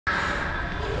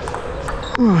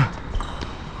विवेक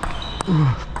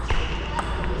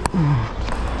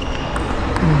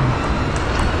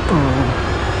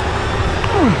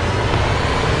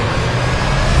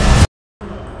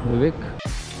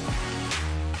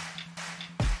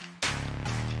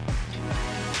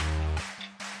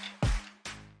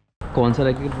कौन सा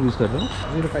racket use कर रहे हो?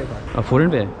 05 अब फोर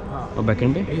हैंड पे है। हाँ। और बैक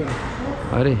हैंड पे?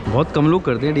 अरे बहुत कम लोग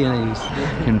करते हैं DNI यूज़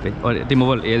हैंड पे और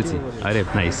टिमोवल ALC। अरे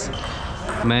नाइस।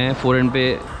 मैं फोर हैंड पे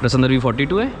रसंदर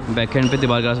V42 है, बैक हैंड पे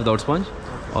तिबार ग्रास विदाउट स्पंज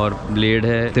और ब्लेड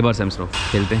है तिबार सैमस्ट्रो।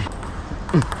 खेलते हैं।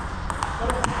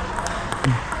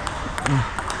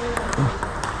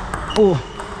 Oh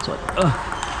sorry.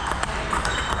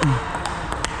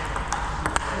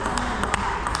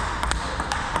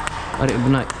 अरे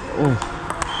बना। ओह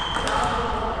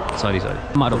सॉरी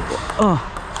मारो।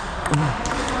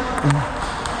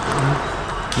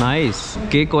 नाइस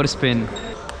किक और स्पिन।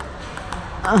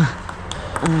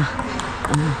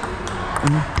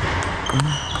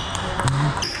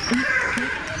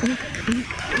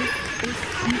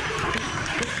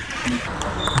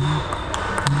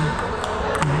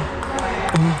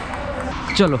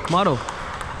 चलो मारो।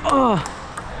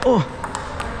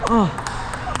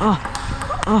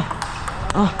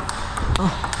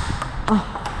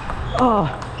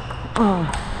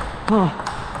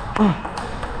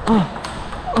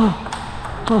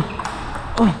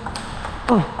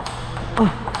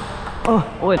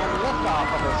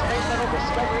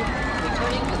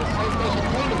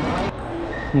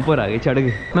 ऊपर आ गए, चढ़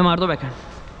गए। मैं मार दो बैक हैंड।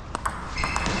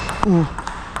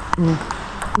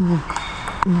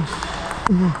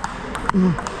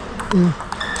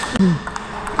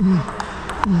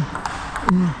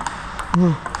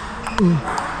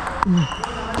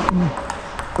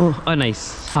 नाइस।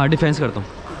 हाँ डिफेंस करता हूँ,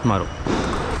 मारो।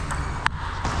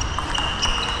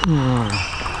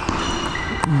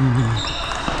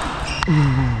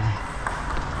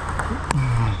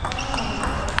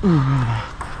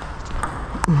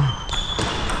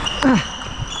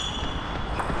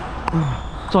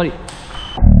 सॉरी।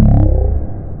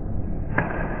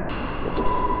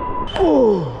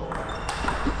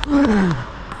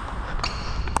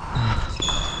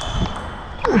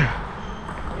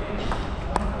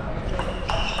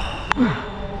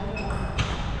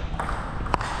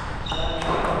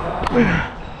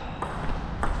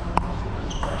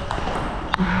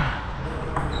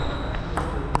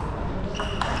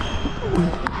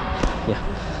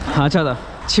 हाँ अच्छा था,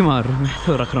 अच्छी मार रहा हूँ मैं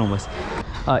तो, रख रहा हूँ बस।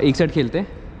 एक साइड खेलते हैं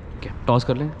क्या? टॉस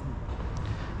कर लें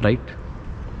राइट।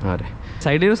 अरे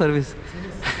साइड है सर्विस।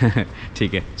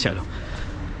 ठीक है चलो।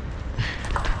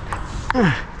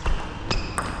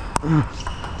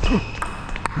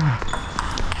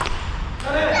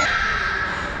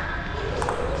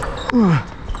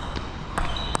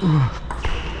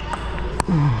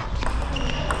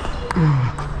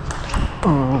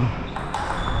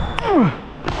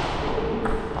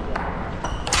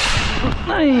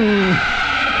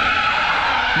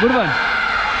 Good one.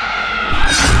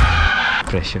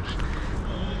 प्रेशर।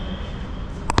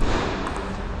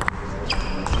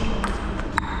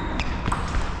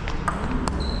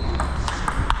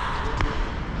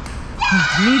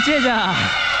 नीचे जा,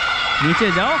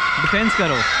 नीचे जाओ, डिफेंस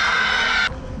करो।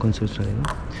 कौन सा चलेगा?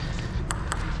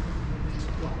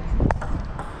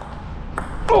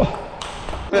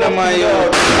 मेरा मायो।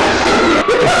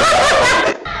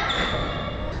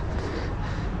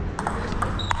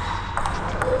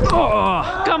 Oh,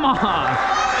 come on!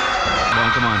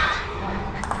 Come on.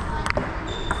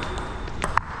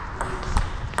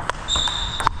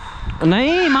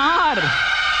 नहीं मार।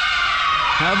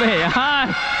 अबे यार।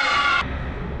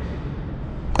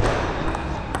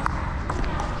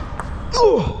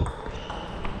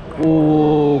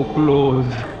 Oh,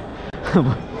 close.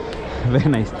 Very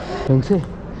nice. ढंग से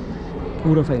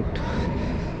पूरा फाइट।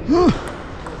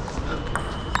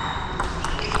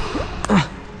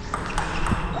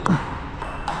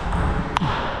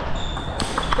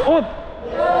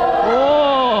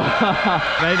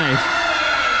 Very nice.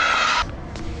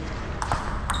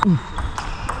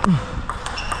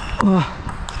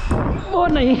 वो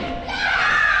नहीं,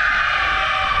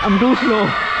 I'm too slow.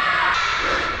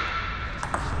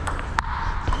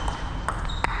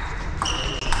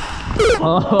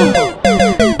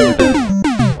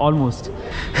 Almost.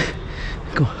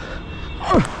 Go.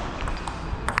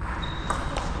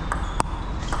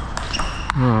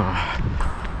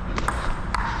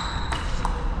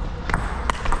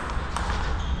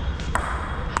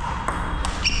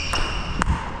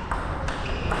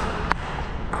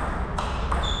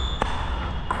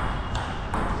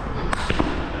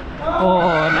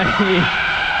 नहीं,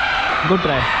 गुड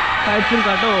ट्राई। फाइट फुल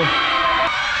काटो।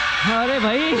 अरे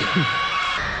भाई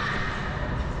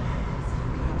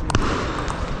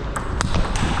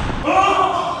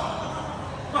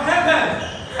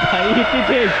इतनी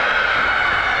तेज,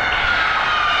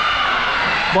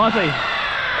 बहुत सही,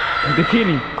 दिखी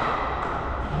नहीं।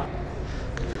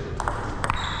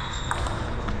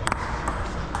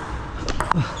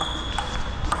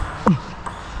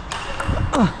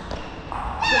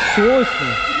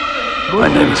 My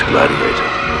name is Gladiator.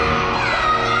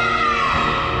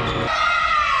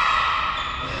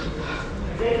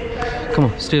 Come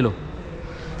on, stay low.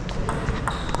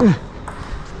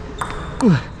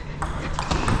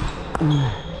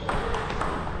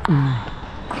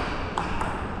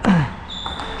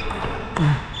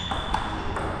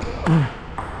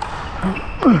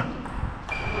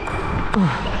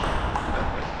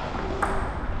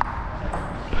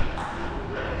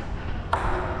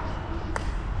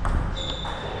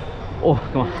 Oh,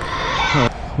 come on.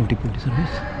 50-50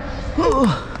 service.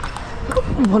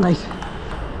 Oh, nice.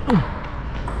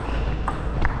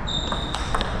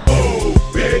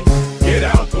 Big, get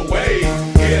out the way.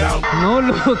 Get out. No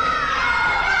look.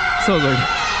 So good.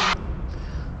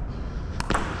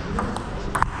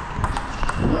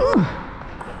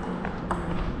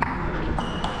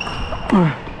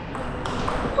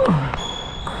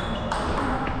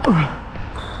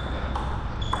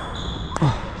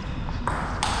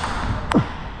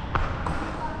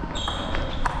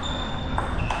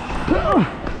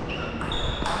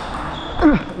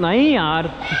 नहीं यार,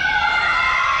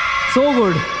 so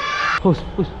good. Push,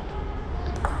 push.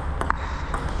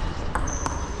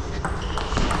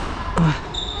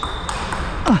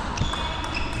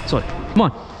 Sorry, come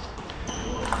on.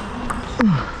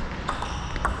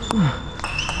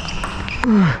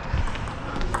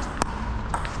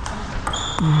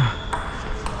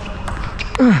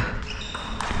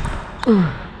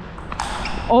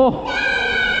 Oh,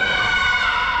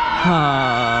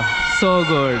 so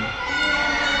good.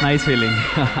 Nice feeling.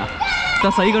 इतना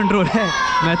सही control है,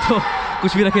 मैं तो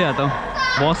कुछ भी रखे जाता हूँ।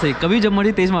 बहुत सही, कभी जब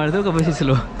मर्जी तेज मारते हो, कभी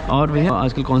स्लो। और भैया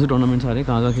आजकल कौन से टूर्नामेंट्स आ रहे हैं,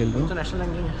 कहाँ का खेल रहे हो? नेशनल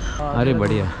रैंकिंग है। अरे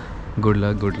बढ़िया, good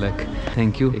luck good luck.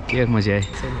 Thank you, take care, मजे आए।